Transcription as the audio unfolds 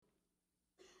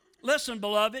Listen,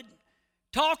 beloved,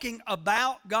 talking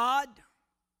about God,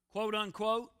 quote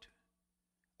unquote,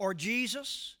 or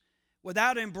Jesus,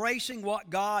 without embracing what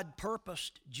God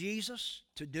purposed Jesus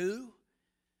to do,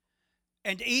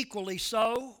 and equally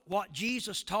so, what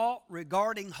Jesus taught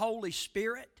regarding Holy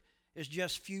Spirit is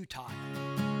just futile.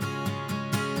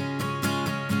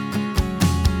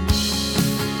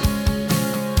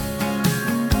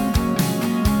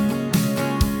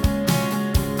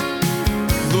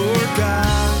 Lord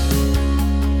God,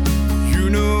 you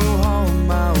know all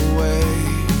my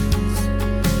ways,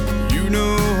 you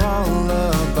know all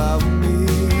about me,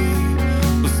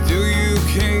 but still you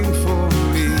came for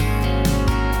me.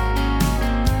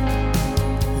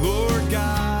 Lord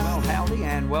God. Well, howdy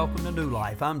and welcome to New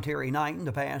Life. I'm Terry Knighton,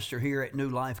 the pastor here at New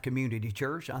Life Community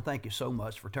Church. I thank you so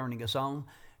much for turning us on.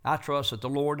 I trust that the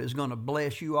Lord is going to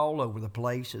bless you all over the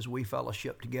place as we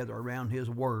fellowship together around His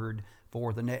Word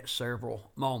for the next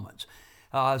several moments.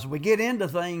 As we get into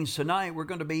things tonight, we're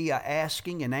going to be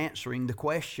asking and answering the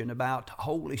question about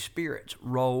Holy Spirit's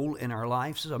role in our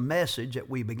lives. This is a message that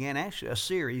we began, actually a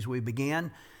series we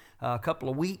began a couple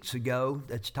of weeks ago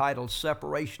that's titled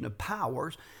Separation of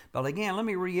Powers. But again, let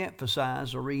me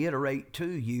reemphasize or reiterate to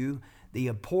you the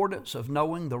importance of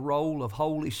knowing the role of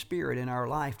Holy Spirit in our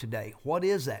life today. What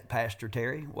is that, Pastor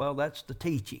Terry? Well, that's the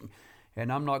teaching. And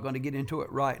I'm not going to get into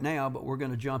it right now, but we're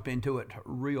going to jump into it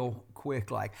real quick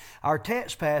like. Our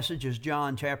text passage is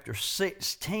John chapter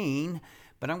 16,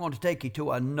 but I'm going to take you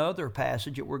to another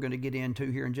passage that we're going to get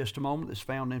into here in just a moment that's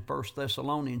found in 1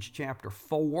 Thessalonians chapter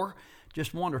 4,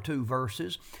 just one or two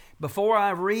verses. Before I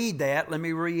read that, let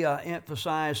me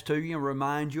re-emphasize to you and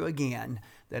remind you again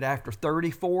that after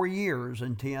 34 years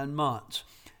and 10 months,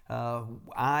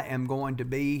 I am going to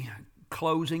be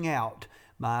closing out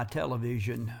my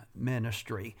television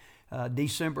ministry.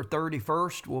 December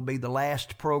 31st will be the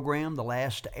last program, the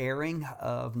last airing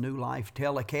of New Life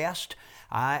telecast.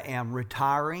 I am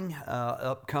retiring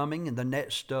upcoming in the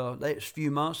next few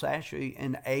months, actually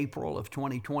in April of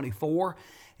 2024.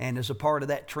 And as a part of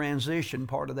that transition,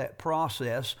 part of that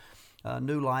process,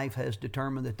 New Life has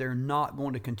determined that they're not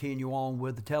going to continue on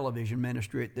with the television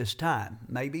ministry at this time.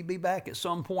 Maybe be back at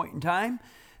some point in time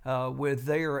with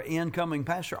their incoming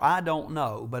pastor. I don't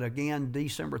know, but again,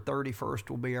 December 31st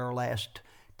will be our last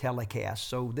telecast.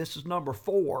 So this is number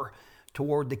 4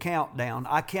 toward the countdown.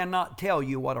 I cannot tell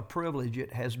you what a privilege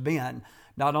it has been,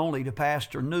 not only to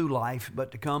pastor New Life,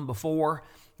 but to come before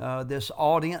this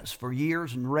audience for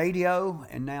years in radio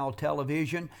and now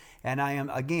television. And I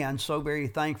am, again, so very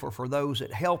thankful for those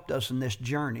that helped us in this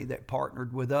journey, that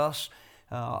partnered with us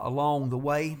along the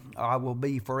way. I will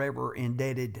be forever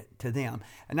indebted to them.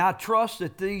 And I trust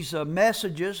that these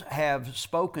messages have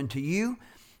spoken to you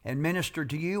and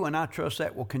ministered to you, and I trust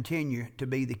that will continue to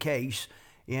be the case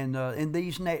in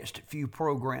these next few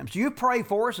programs. You pray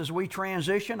for us as we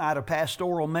transition out of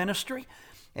pastoral ministry,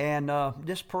 and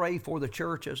just pray for the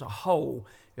church as a whole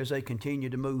as they continue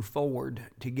to move forward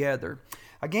together.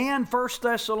 Again, 1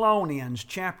 Thessalonians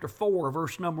chapter 4,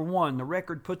 verse number 1, the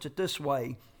record puts it this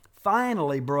way: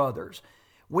 Finally, brothers,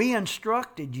 we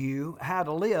instructed you how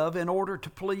to live in order to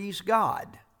please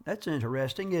God. That's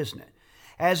interesting, isn't it?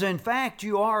 As in fact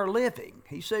you are living.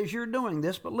 He says you're doing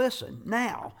this, but listen.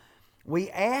 Now, we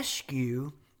ask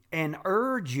you and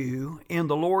urge you in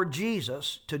the Lord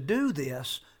Jesus to do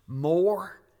this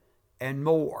more and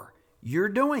more. You're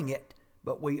doing it,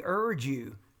 but we urge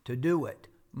you to do it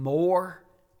more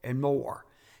and more.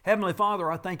 Heavenly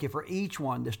Father, I thank you for each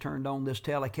one that's turned on this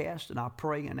telecast, and I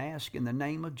pray and ask in the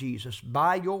name of Jesus,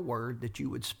 by your word, that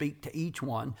you would speak to each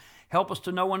one. Help us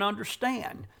to know and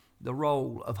understand the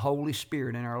role of Holy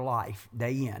Spirit in our life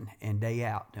day in and day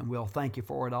out. And we'll thank you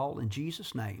for it all in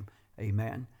Jesus' name.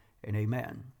 Amen and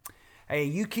amen. Hey,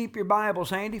 you keep your Bibles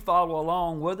handy, follow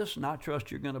along with us, and I trust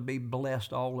you're going to be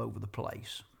blessed all over the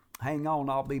place. Hang on,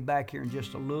 I'll be back here in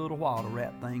just a little while to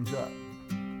wrap things up.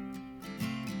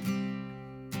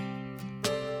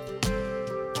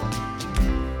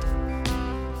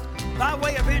 By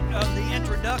way of the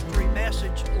introductory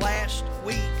message last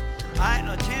week, I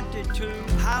attempted to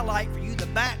highlight for you the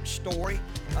backstory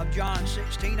of John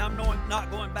 16. I'm not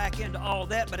going back into all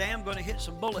that, but I am going to hit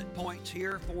some bullet points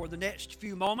here for the next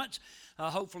few moments,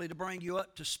 hopefully to bring you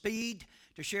up to speed,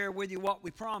 to share with you what we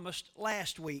promised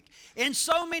last week. In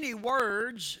so many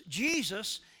words,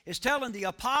 Jesus is telling the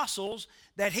apostles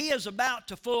that he is about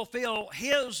to fulfill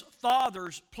his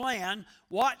Father's plan.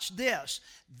 Watch this.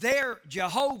 Their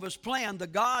Jehovah's plan, the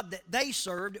God that they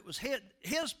served, it was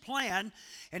his plan,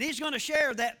 and he's going to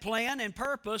share that plan and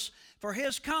purpose for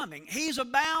his coming. He's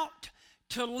about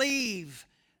to leave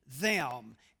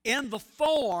them in the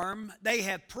form they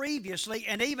had previously,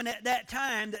 and even at that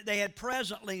time that they had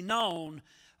presently known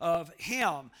of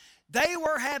Him. They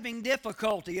were having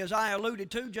difficulty, as I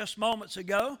alluded to just moments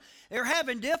ago. They're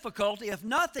having difficulty, if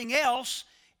nothing else,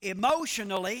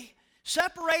 emotionally,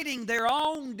 separating their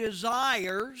own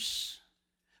desires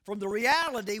from the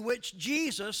reality which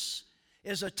Jesus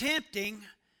is attempting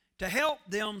to help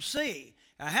them see.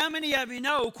 Now, how many of you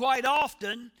know quite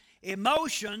often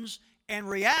emotions and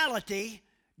reality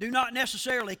do not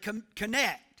necessarily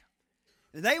connect?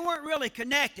 They weren't really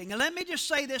connecting. And let me just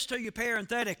say this to you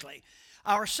parenthetically.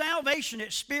 Our salvation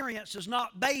experience is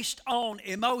not based on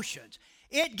emotions.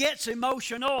 It gets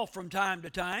emotional from time to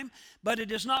time, but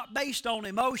it is not based on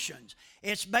emotions.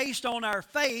 It's based on our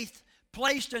faith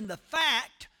placed in the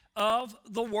fact of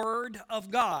the Word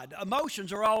of God.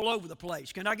 Emotions are all over the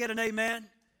place. Can I get an amen?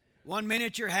 One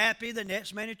minute you're happy, the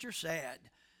next minute you're sad.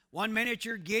 One minute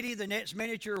you're giddy, the next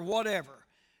minute you're whatever.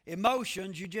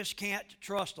 Emotions, you just can't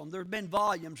trust them. There have been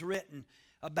volumes written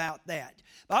about that.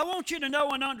 But I want you to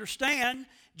know and understand,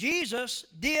 Jesus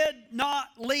did not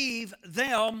leave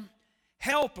them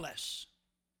helpless.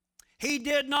 He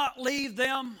did not leave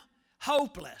them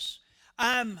hopeless.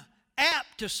 I'm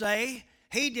apt to say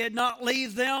He did not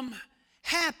leave them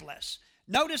hapless.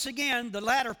 Notice again the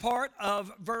latter part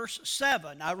of verse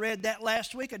 7. I read that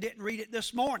last week. I didn't read it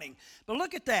this morning. But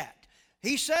look at that.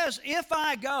 He says, if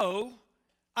I go,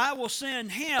 I will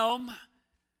send Him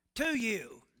to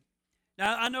you.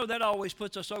 Now, I know that always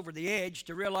puts us over the edge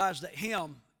to realize that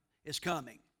Him is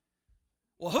coming.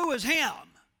 Well, who is Him?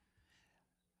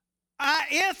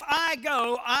 If I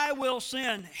go, I will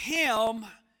send Him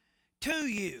to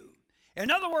you. In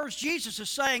other words, Jesus is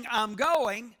saying, I'm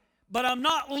going, but I'm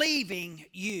not leaving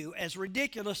you, as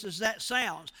ridiculous as that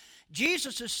sounds.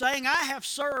 Jesus is saying, I have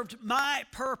served my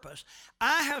purpose.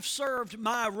 I have served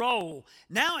my role.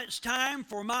 Now it's time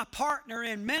for my partner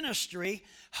in ministry,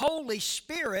 Holy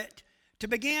Spirit, to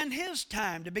begin His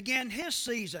time, to begin His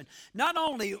season, not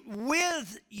only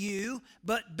with you,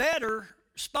 but better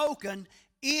spoken,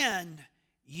 in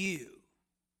you.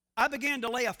 I began to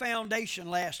lay a foundation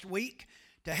last week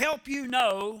to help you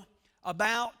know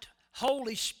about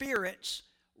Holy Spirit's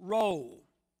role.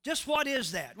 Just what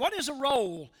is that? What is the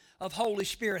role of Holy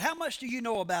Spirit? How much do you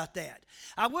know about that?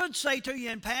 I would say to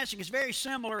you in passing, it's very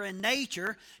similar in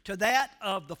nature to that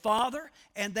of the Father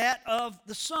and that of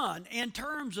the Son in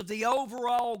terms of the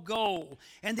overall goal.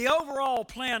 And the overall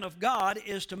plan of God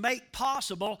is to make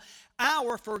possible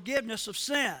our forgiveness of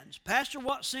sins. Pastor,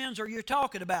 what sins are you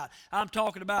talking about? I'm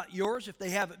talking about yours if they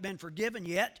haven't been forgiven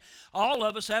yet. All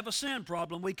of us have a sin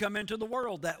problem. We come into the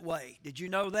world that way. Did you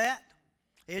know that?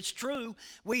 It's true.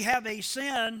 We have a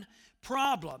sin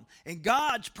problem. And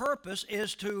God's purpose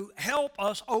is to help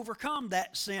us overcome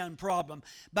that sin problem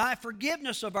by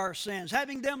forgiveness of our sins,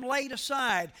 having them laid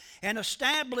aside, and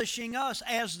establishing us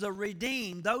as the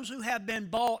redeemed, those who have been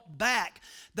bought back,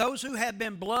 those who have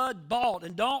been blood bought.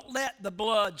 And don't let the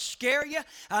blood scare you.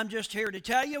 I'm just here to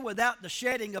tell you, without the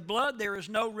shedding of blood, there is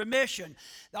no remission.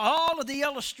 All of the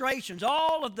illustrations,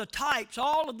 all of the types,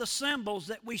 all of the symbols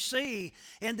that we see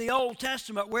in the Old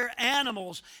Testament where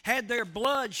animals had their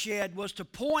blood shed was to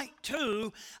point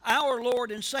to our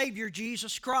Lord and Savior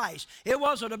Jesus Christ. It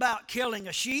wasn't about killing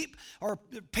a sheep or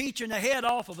pinching the head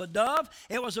off of a dove.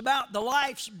 It was about the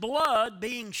life's blood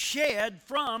being shed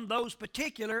from those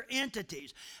particular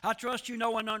entities. I trust you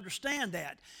know and understand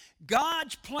that.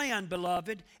 God's plan,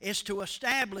 beloved, is to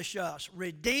establish us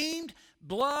redeemed,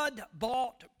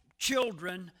 blood-bought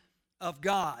children of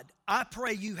God. I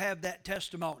pray you have that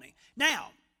testimony. Now,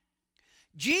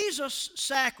 Jesus'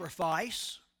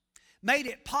 sacrifice made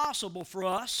it possible for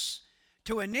us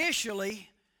to initially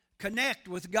connect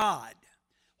with God.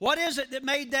 What is it that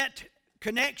made that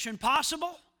connection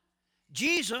possible?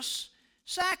 Jesus'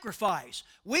 sacrifice.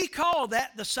 We call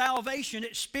that the salvation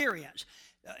experience.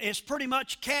 It's pretty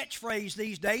much catchphrase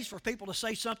these days for people to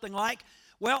say something like,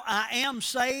 well, I am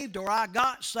saved, or I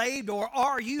got saved, or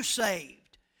are you saved?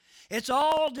 It's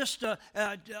all just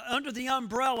under the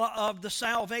umbrella of the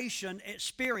salvation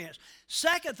experience.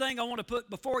 Second thing I want to put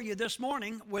before you this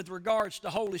morning with regards to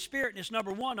Holy Spirit, and it's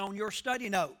number 1 on your study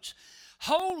notes.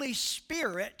 Holy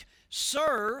Spirit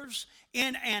serves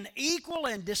in an equal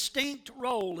and distinct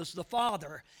role as the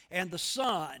Father and the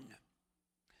Son.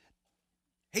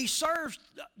 He serves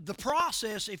the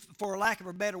process, for lack of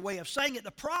a better way of saying it,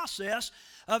 the process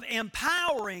of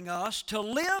empowering us to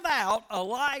live out a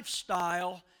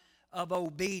lifestyle of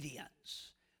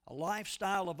obedience. A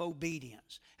lifestyle of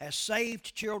obedience as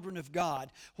saved children of God.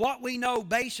 What we know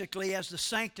basically as the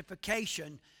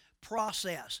sanctification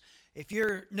process. If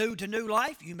you're new to New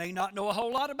Life, you may not know a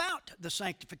whole lot about the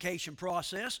sanctification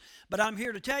process, but I'm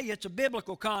here to tell you it's a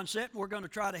biblical concept, and we're going to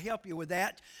try to help you with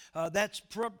that. That's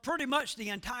pretty much the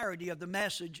entirety of the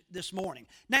message this morning.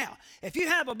 Now, if you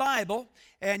have a Bible,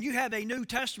 and you have a New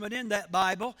Testament in that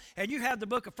Bible, and you have the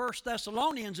book of 1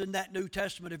 Thessalonians in that New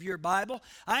Testament of your Bible,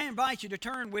 I invite you to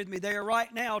turn with me there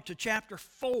right now to chapter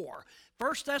 4.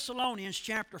 1 Thessalonians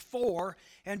chapter 4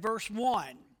 and verse 1.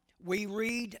 We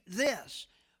read this.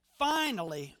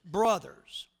 Finally,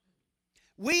 brothers,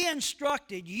 we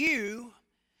instructed you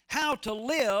how to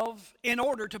live in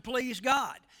order to please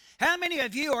God. How many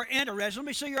of you are interested? Let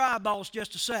me see your eyeballs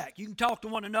just a sec. You can talk to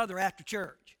one another after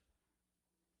church.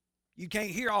 You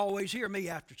can't always hear me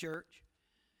after church.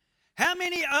 How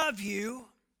many of you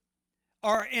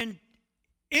are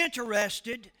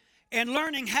interested in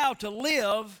learning how to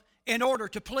live in order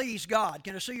to please God?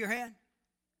 Can I see your hand?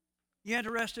 You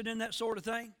interested in that sort of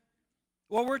thing?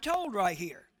 Well, we're told right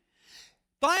here.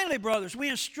 Finally, brothers, we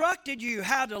instructed you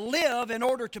how to live in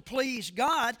order to please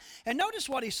God. And notice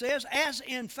what he says, as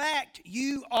in fact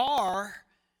you are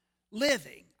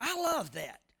living. I love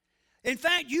that. In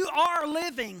fact, you are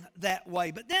living that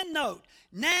way. But then note,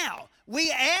 now we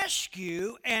ask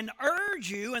you and urge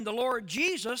you in the Lord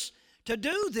Jesus to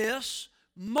do this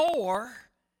more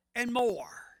and more.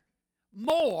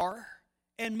 More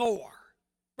and more.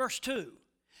 Verse 2.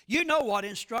 You know what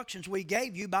instructions we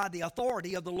gave you by the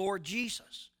authority of the Lord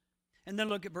Jesus. And then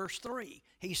look at verse 3.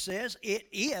 He says, it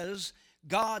is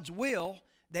God's will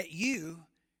that you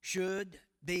should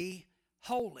be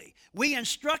holy. We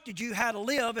instructed you how to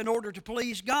live in order to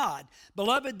please God.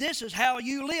 Beloved, this is how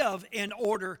you live in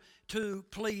order to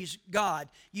please God.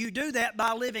 You do that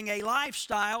by living a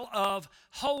lifestyle of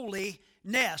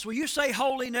holiness. Will you say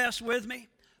holiness with me?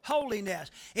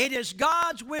 Holiness. It is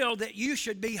God's will that you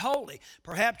should be holy.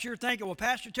 Perhaps you're thinking, well,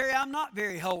 Pastor Terry, I'm not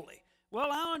very holy. Well,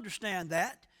 I understand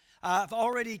that. I've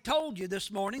already told you this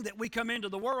morning that we come into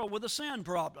the world with a sin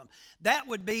problem. That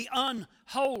would be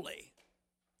unholy.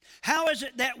 How is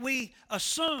it that we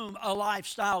assume a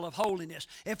lifestyle of holiness?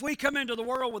 If we come into the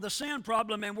world with a sin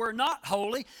problem and we're not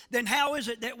holy, then how is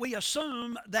it that we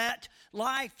assume that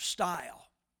lifestyle?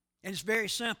 And it's very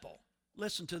simple.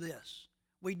 Listen to this.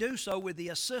 We do so with the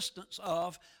assistance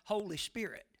of Holy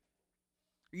Spirit.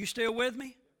 Are you still with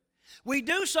me? We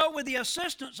do so with the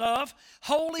assistance of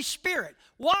Holy Spirit.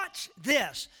 Watch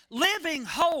this. Living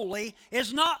holy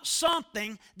is not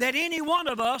something that any one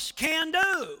of us can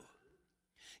do.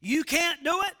 You can't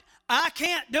do it. I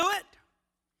can't do it.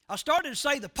 I started to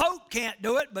say the Pope can't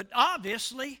do it, but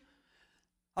obviously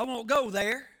I won't go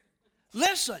there.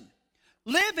 Listen,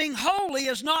 living holy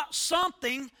is not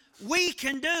something we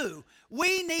can do.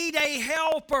 We need a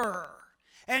helper.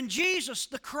 And Jesus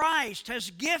the Christ has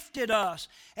gifted us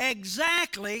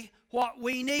exactly what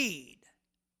we need.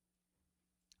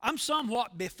 I'm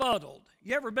somewhat befuddled.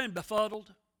 You ever been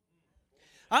befuddled?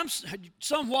 I'm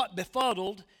somewhat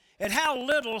befuddled at how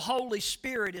little Holy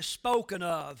Spirit is spoken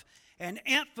of and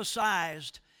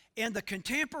emphasized in the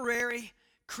contemporary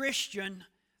Christian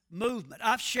movement.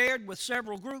 I've shared with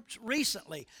several groups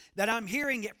recently that I'm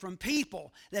hearing it from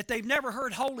people that they've never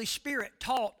heard Holy Spirit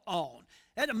taught on.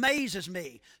 That amazes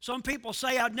me. Some people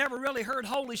say I've never really heard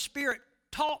Holy Spirit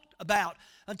talked about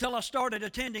until I started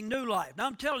attending New Life. Now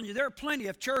I'm telling you, there are plenty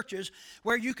of churches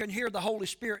where you can hear the Holy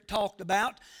Spirit talked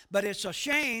about, but it's a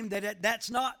shame that that's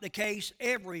not the case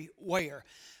everywhere.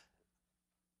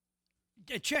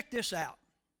 Check this out.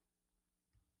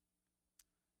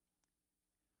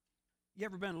 You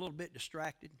ever been a little bit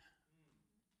distracted?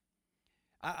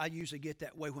 I usually get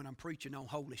that way when I'm preaching on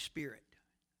Holy Spirit.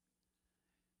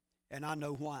 And I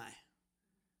know why.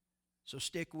 So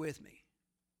stick with me.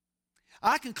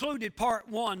 I concluded part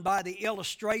 1 by the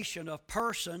illustration of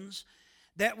persons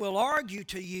that will argue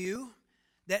to you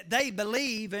that they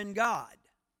believe in God.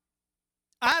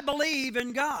 I believe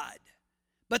in God,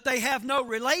 but they have no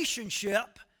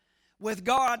relationship with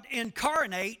God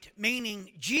incarnate, meaning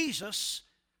Jesus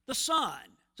the Son.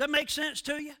 Does that make sense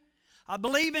to you? I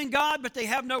believe in God, but they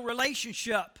have no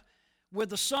relationship with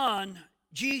the Son,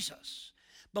 Jesus.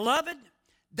 Beloved,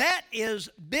 that is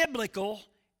biblical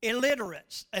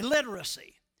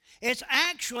illiteracy. It's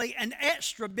actually an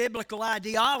extra-biblical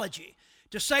ideology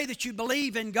to say that you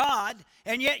believe in God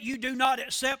and yet you do not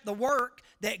accept the work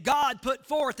that God put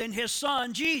forth in His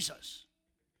Son, Jesus.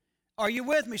 Are you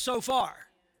with me so far?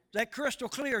 Is that crystal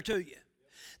clear to you?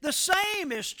 The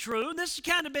same is true, and this has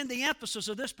kind of been the emphasis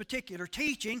of this particular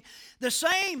teaching, the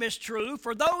same is true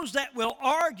for those that will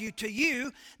argue to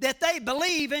you that they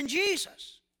believe in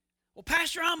Jesus. Well,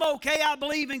 Pastor, I'm okay. I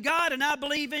believe in God and I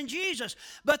believe in Jesus.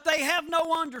 But they have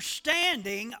no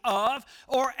understanding of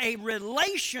or a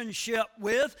relationship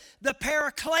with the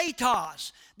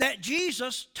Parakletos that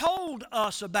Jesus told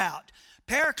us about.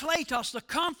 Parakletos, the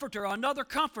Comforter, another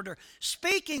Comforter.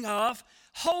 Speaking of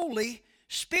Holy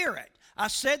Spirit. I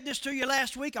said this to you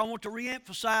last week. I want to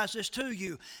reemphasize this to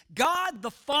you. God the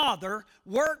Father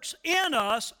works in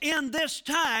us in this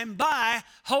time by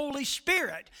Holy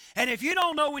Spirit. And if you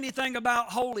don't know anything about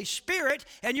Holy Spirit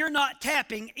and you're not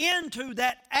tapping into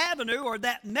that avenue or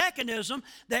that mechanism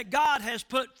that God has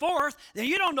put forth, then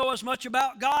you don't know as much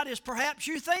about God as perhaps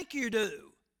you think you do.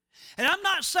 And I'm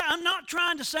not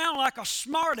trying to sound like a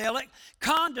smart aleck,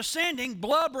 condescending,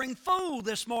 blubbering fool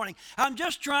this morning. I'm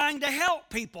just trying to help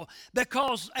people,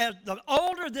 because as the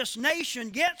older this nation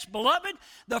gets, beloved,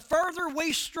 the further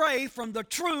we stray from the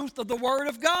truth of the Word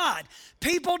of God.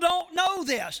 People don't know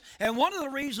this. And one of the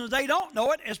reasons they don't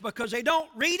know it is because they don't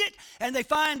read it, and they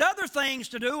find other things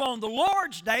to do on the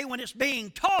Lord's Day when it's being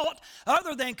taught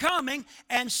other than coming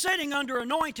and sitting under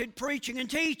anointed preaching and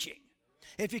teaching.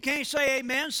 If you can't say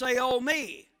amen, say oh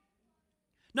me.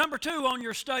 Number 2 on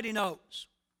your study notes.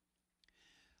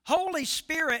 Holy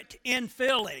Spirit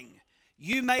infilling.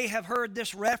 You may have heard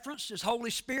this referenced as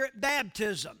Holy Spirit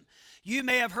baptism. You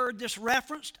may have heard this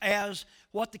referenced as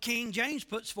what the King James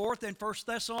puts forth in 1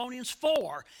 Thessalonians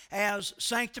 4 as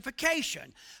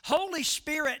sanctification. Holy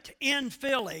Spirit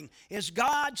infilling is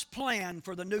God's plan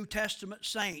for the New Testament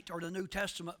saint or the New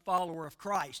Testament follower of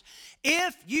Christ.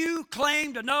 If you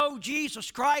claim to know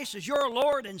Jesus Christ as your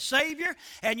Lord and Savior,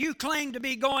 and you claim to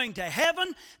be going to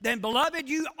heaven, then, beloved,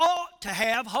 you ought to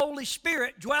have Holy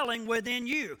Spirit dwelling within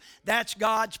you. That's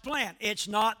God's plan. It's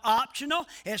not optional.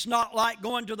 It's not like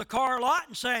going to the car lot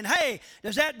and saying, hey,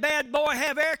 does that bad boy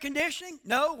have air conditioning?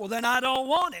 No, well then I don't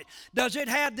want it. Does it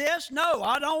have this? No,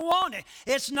 I don't want it.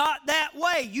 It's not that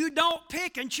way. You don't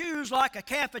pick and choose like a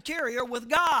cafeteria with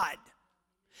God.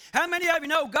 How many of you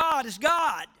know God is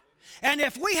God? And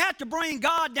if we have to bring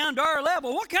God down to our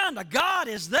level, what kind of God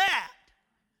is that?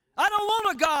 I don't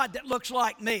want a God that looks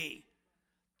like me.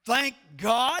 Thank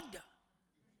God.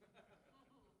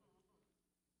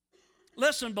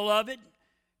 Listen, beloved,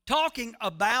 talking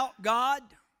about God,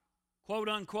 quote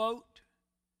unquote,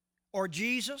 or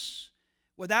Jesus,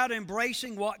 without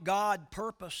embracing what God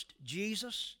purposed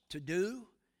Jesus to do,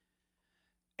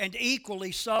 and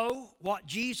equally so, what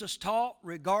Jesus taught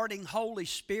regarding Holy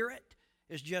Spirit,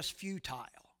 is just futile.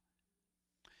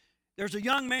 There's a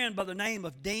young man by the name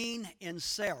of Dean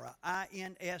Inserra,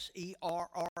 I-N-S-E-R-R-A.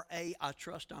 I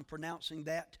trust I'm pronouncing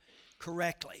that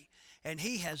correctly. And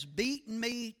he has beaten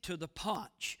me to the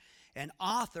punch and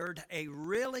authored a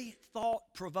really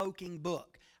thought-provoking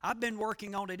book. I've been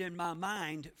working on it in my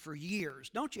mind for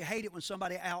years. Don't you hate it when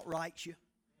somebody outwrites you?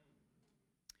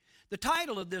 The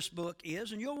title of this book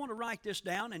is, and you'll want to write this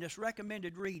down, and it's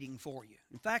recommended reading for you.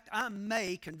 In fact, I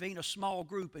may convene a small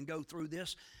group and go through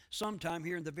this sometime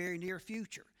here in the very near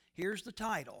future. Here's the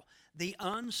title: The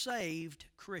Unsaved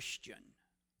Christian.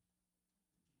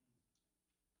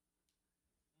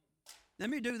 Let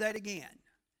me do that again.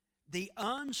 The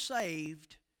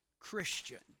Unsaved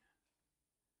Christian.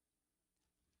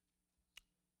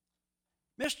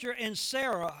 Mr.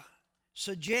 Inserra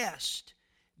suggests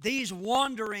these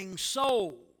wandering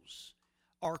souls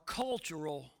are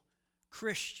cultural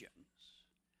Christians.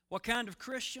 What kind of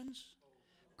Christians?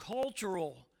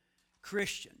 Cultural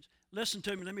Christians. Listen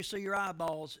to me. Let me see your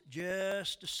eyeballs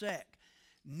just a sec.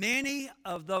 Many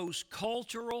of those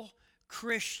cultural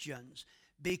Christians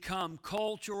become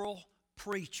cultural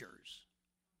preachers.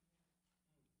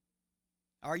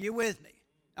 Are you with me?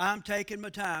 I'm taking my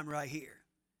time right here.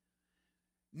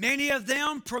 Many of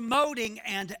them promoting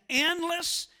an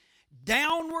endless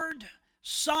downward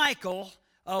cycle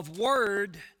of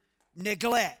word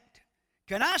neglect.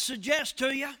 Can I suggest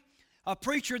to you a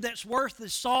preacher that's worth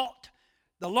his salt?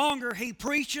 The longer he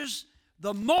preaches,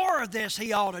 the more of this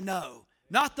he ought to know,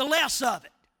 not the less of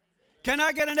it. Can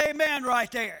I get an amen right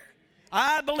there?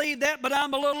 I believe that, but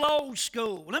I'm a little old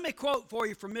school. Let me quote for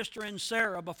you from Mr.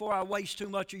 Inserra before I waste too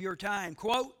much of your time.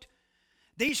 Quote,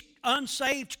 these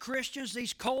unsaved Christians,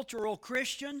 these cultural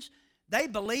Christians, they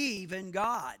believe in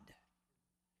God.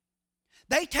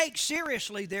 They take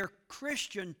seriously their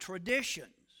Christian traditions.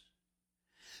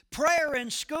 Prayer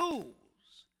in schools,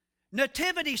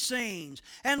 nativity scenes,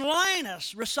 and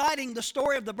Linus reciting the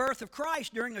story of the birth of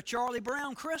Christ during a Charlie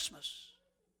Brown Christmas.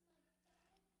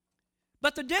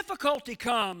 But the difficulty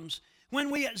comes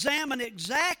when we examine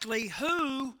exactly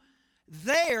who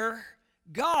their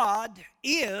God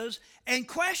is and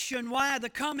question why the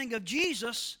coming of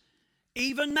Jesus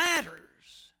even matters.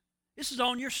 This is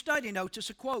on your study notes. It's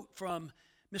a quote from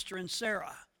Mr.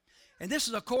 Insera. And this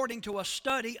is according to a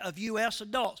study of U.S.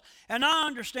 adults. And I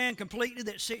understand completely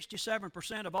that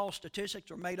 67% of all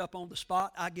statistics are made up on the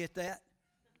spot. I get that.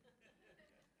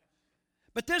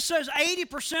 But this says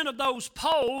 80% of those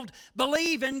polled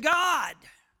believe in God.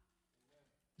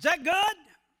 Is that good?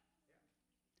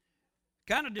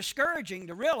 Kind of discouraging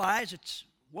to realize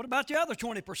what about the other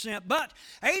 20%? But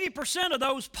 80% of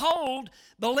those polled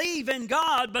believe in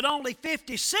God, but only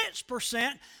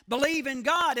 56% believe in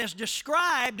God as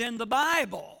described in the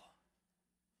Bible.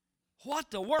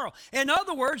 What the world? In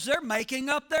other words, they're making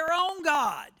up their own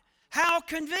God. How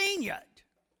convenient.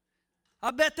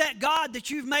 I bet that God that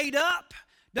you've made up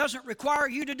doesn't require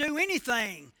you to do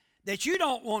anything that you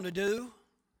don't want to do.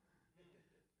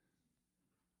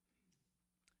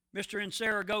 Mr.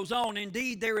 Insera goes on,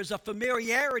 indeed, there is a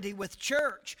familiarity with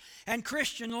church and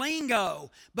Christian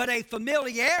lingo, but a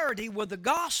familiarity with the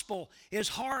gospel is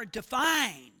hard to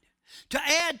find. To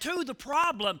add to the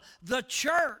problem, the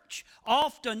church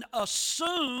often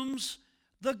assumes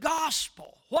the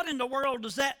gospel. What in the world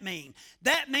does that mean?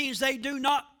 That means they do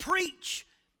not preach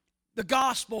the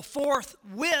gospel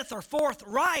forthwith or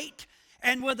forthright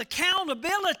and with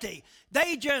accountability.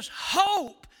 They just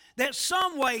hope that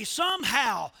some way,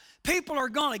 somehow, people are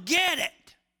going to get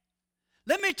it.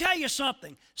 Let me tell you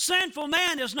something. Sinful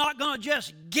man is not going to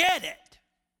just get it.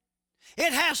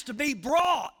 It has to be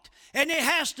brought. And it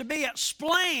has to be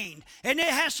explained. And it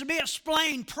has to be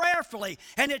explained prayerfully.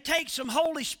 And it takes some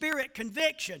Holy Spirit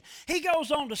conviction. He goes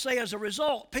on to say, as a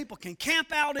result, people can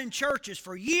camp out in churches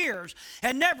for years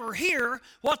and never hear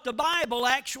what the Bible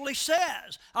actually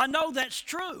says. I know that's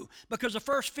true because the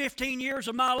first 15 years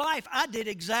of my life, I did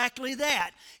exactly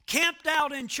that. Camped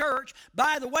out in church.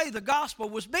 By the way, the gospel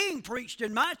was being preached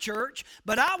in my church,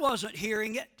 but I wasn't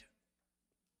hearing it.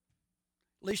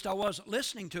 At least I wasn't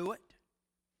listening to it.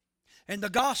 And the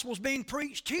gospel's being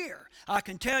preached here. I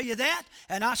can tell you that,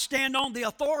 and I stand on the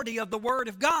authority of the Word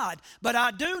of God. But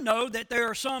I do know that there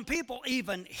are some people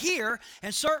even here,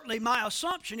 and certainly my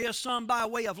assumption is some by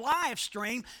way of live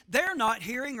stream, they're not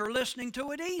hearing or listening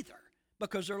to it either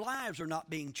because their lives are not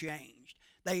being changed.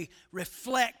 They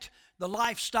reflect the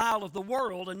lifestyle of the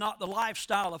world and not the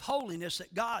lifestyle of holiness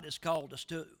that God has called us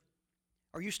to.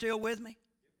 Are you still with me?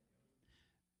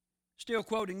 Still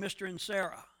quoting Mr.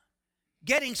 Insera.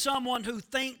 Getting someone who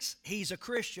thinks he's a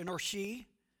Christian or she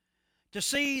to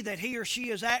see that he or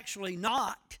she is actually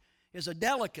not is a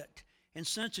delicate and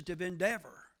sensitive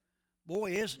endeavor.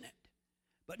 Boy, isn't it?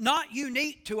 But not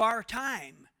unique to our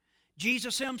time.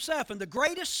 Jesus himself, in the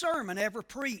greatest sermon ever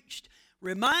preached,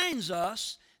 reminds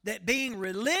us that being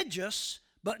religious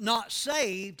but not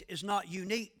saved is not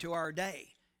unique to our day.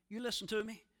 You listen to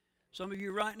me? Some of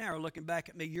you right now are looking back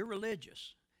at me. You're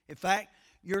religious. In fact,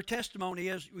 your testimony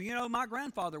is, well, you know, my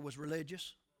grandfather was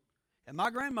religious, and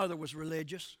my grandmother was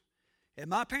religious,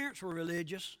 and my parents were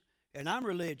religious, and I'm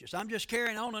religious. I'm just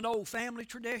carrying on an old family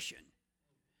tradition.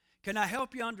 Can I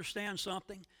help you understand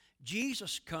something?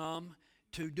 Jesus come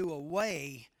to do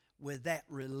away with that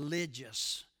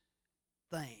religious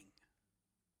thing.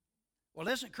 Well,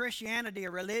 isn't Christianity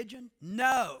a religion?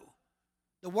 No.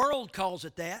 The world calls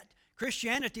it that.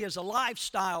 Christianity is a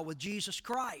lifestyle with Jesus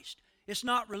Christ. It's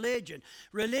not religion.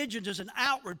 Religion is an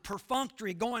outward,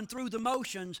 perfunctory, going through the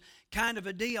motions kind of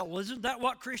a deal. Well, isn't that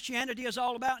what Christianity is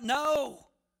all about? No.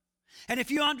 And if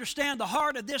you understand the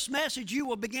heart of this message, you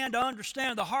will begin to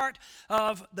understand the heart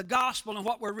of the gospel and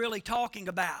what we're really talking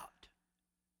about.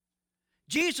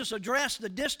 Jesus addressed the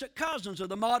distant cousins of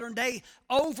the modern day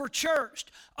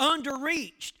over-churched,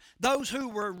 under-reached, those who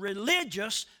were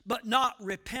religious but not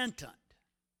repentant.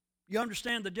 You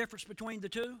understand the difference between the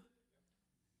two?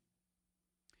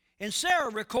 And Sarah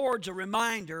records a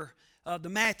reminder of the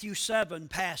Matthew 7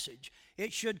 passage.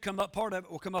 It should come up, part of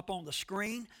it will come up on the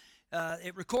screen.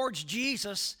 It records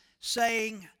Jesus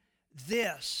saying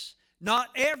this. Not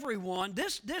everyone,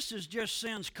 this is just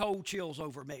sends cold chills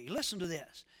over me. Listen to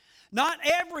this. Not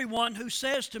everyone who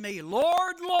says to me,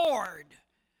 Lord, Lord,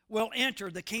 will enter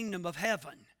the kingdom of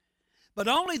heaven, but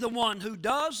only the one who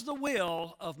does the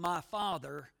will of my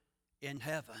Father in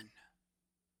heaven.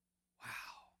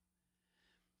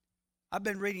 I've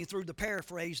been reading through the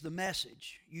paraphrase, The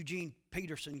Message. Eugene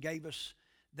Peterson gave us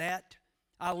that.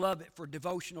 I love it for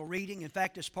devotional reading. In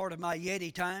fact, it's part of my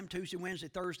Yeti time, Tuesday, Wednesday,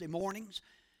 Thursday mornings.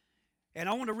 And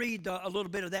I want to read a little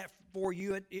bit of that for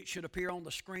you. It should appear on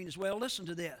the screen as well. Listen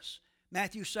to this.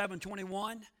 Matthew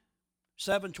 7:21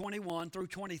 through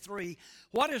 23.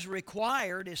 What is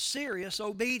required is serious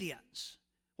obedience.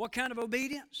 What kind of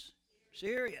obedience?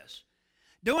 Serious.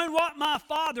 Doing what my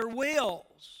Father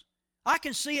wills. I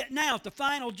can see it now at the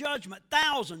final judgment.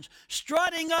 Thousands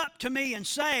strutting up to me and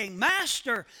saying,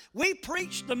 Master, we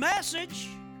preached the message.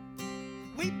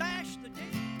 We bashed the dead.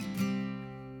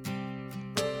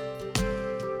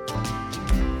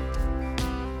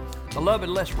 Beloved,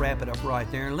 let's wrap it up right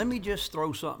there. And let me just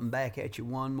throw something back at you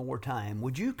one more time.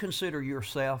 Would you consider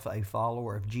yourself a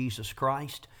follower of Jesus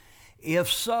Christ?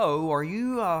 If so, are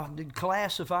you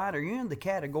classified, are you in the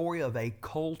category of a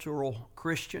cultural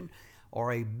Christian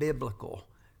or a biblical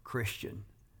Christian?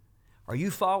 Are you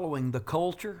following the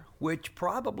culture, which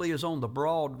probably is on the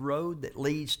broad road that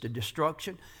leads to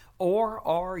destruction, or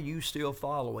are you still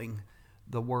following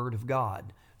the Word of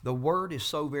God? The Word is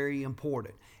so very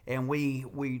important. And we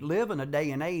live in a day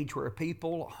and age where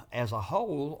people as a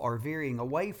whole are veering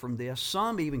away from this,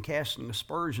 some even casting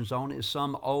aspersions on it as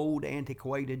some old,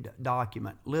 antiquated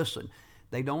document. Listen,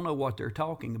 they don't know what they're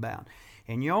talking about.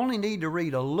 And you only need to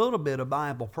read a little bit of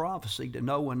Bible prophecy to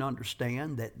know and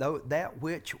understand that that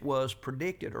which was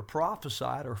predicted or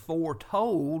prophesied or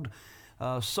foretold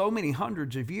so many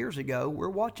hundreds of years ago, we're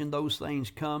watching those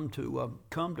things come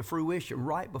to fruition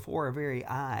right before our very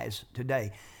eyes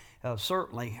today.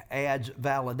 Certainly adds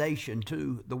validation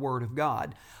to the Word of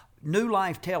God. New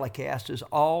Life Telecast is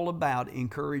all about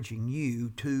encouraging you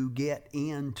to get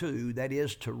into, that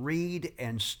is, to read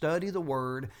and study the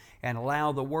Word and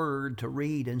allow the Word to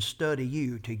read and study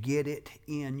you, to get it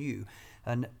in you.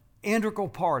 An integral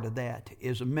part of that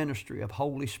is a ministry of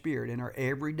Holy Spirit in our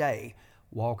everyday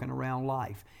walking around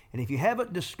life. And if you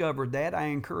haven't discovered that, I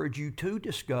encourage you to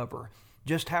discover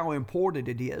just how important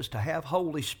it is to have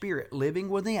Holy Spirit living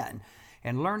within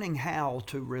and learning how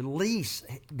to release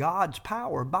God's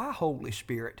power by Holy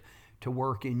Spirit to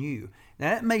work in you. Now,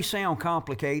 that may sound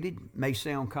complicated, may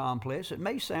sound complex, it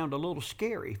may sound a little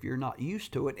scary if you're not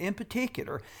used to it. In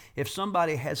particular, if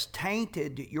somebody has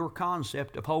tainted your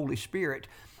concept of Holy Spirit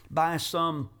by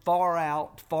some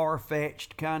far-out,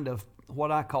 far-fetched kind of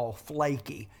what I call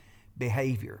flaky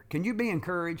behavior. Can you be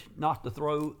encouraged not to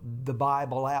throw the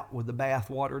Bible out with the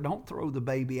bathwater? Don't throw the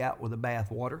baby out with the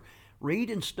bathwater. Read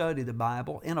and study the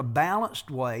Bible in a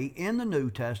balanced way in the New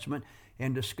Testament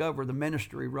and discover the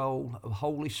ministry role of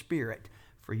Holy Spirit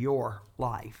for your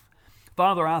life.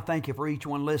 Father, I thank you for each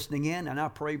one listening in, and I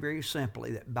pray very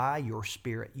simply that by your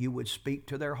Spirit you would speak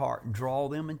to their heart and draw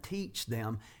them and teach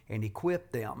them and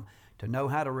equip them to know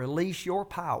how to release your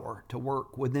power to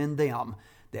work within them,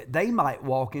 that they might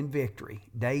walk in victory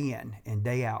day in and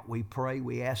day out. We pray,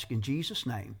 we ask in Jesus'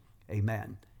 name,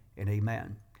 amen and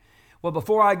amen. Well,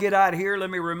 before I get out of here, let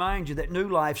me remind you that New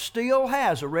Life still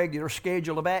has a regular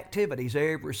schedule of activities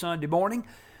every Sunday morning.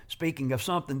 Speaking of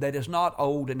something that is not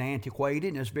old and antiquated,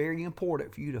 and it's very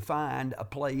important for you to find a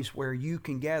place where you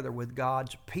can gather with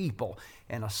God's people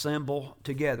and assemble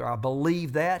together. I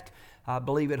believe that. I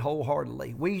believe it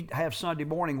wholeheartedly. We have Sunday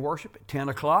morning worship at 10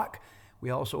 o'clock. We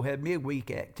also have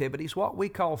midweek activities, what we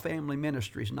call Family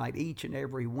Ministries Night, each and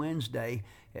every Wednesday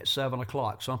at 7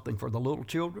 o'clock. Something for the little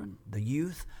children, the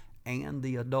youth, and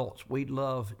the adults. We'd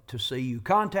love to see you.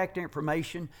 Contact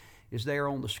information is there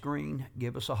on the screen.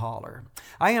 Give us a holler.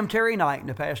 I am Terry Knighton,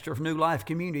 the pastor of New Life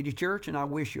Community Church, and I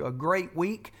wish you a great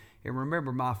week. And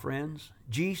remember, my friends,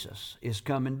 Jesus is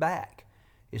coming back.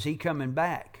 Is he coming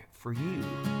back for you?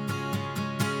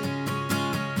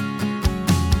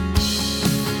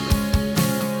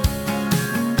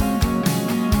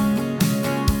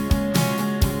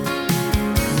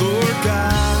 Lord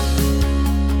God,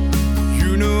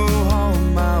 you know all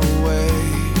my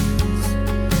ways.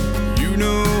 You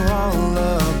know all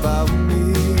about me.